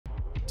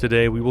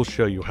Today we will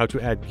show you how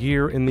to add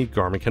gear in the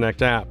Garmin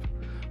Connect app.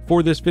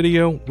 For this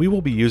video, we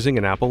will be using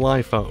an Apple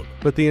iPhone,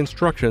 but the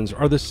instructions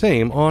are the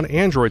same on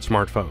Android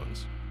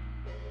smartphones.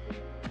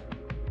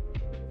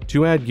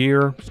 To add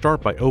gear,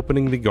 start by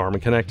opening the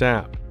Garmin Connect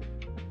app.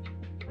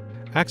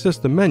 Access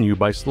the menu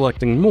by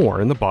selecting More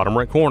in the bottom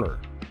right corner.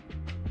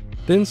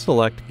 Then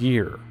select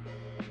Gear.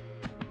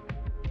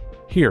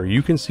 Here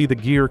you can see the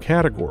gear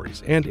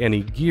categories and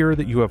any gear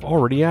that you have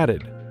already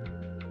added.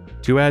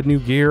 To add new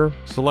gear,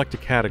 select a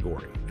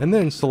category and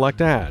then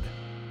select Add.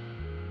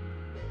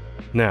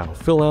 Now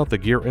fill out the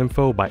gear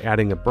info by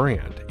adding a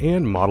brand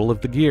and model of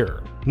the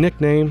gear,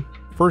 nickname,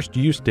 first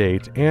use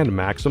date, and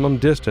maximum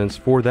distance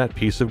for that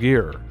piece of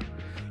gear.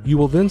 You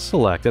will then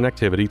select an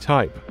activity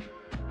type.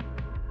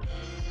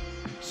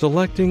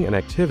 Selecting an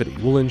activity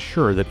will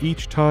ensure that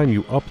each time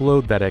you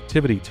upload that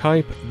activity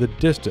type, the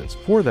distance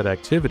for that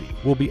activity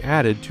will be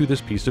added to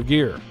this piece of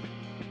gear.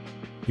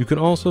 You can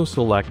also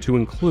select to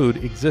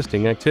include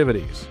existing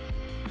activities.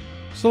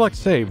 Select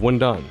Save when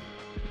done.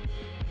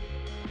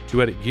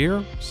 To edit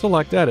gear,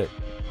 select Edit.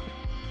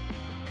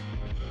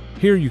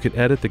 Here you can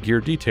edit the gear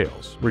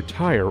details,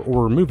 retire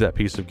or remove that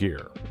piece of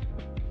gear.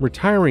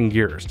 Retiring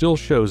gear still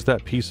shows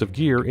that piece of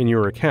gear in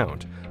your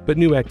account, but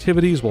new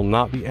activities will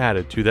not be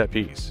added to that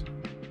piece.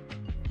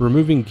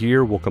 Removing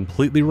gear will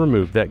completely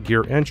remove that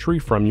gear entry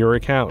from your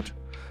account.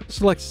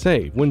 Select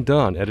Save when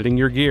done editing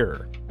your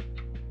gear.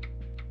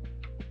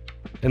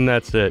 And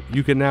that's it.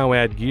 You can now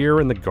add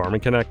gear in the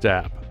Garmin Connect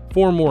app.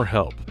 For more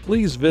help,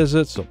 please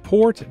visit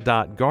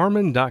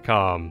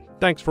support.garmin.com.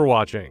 Thanks for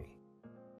watching.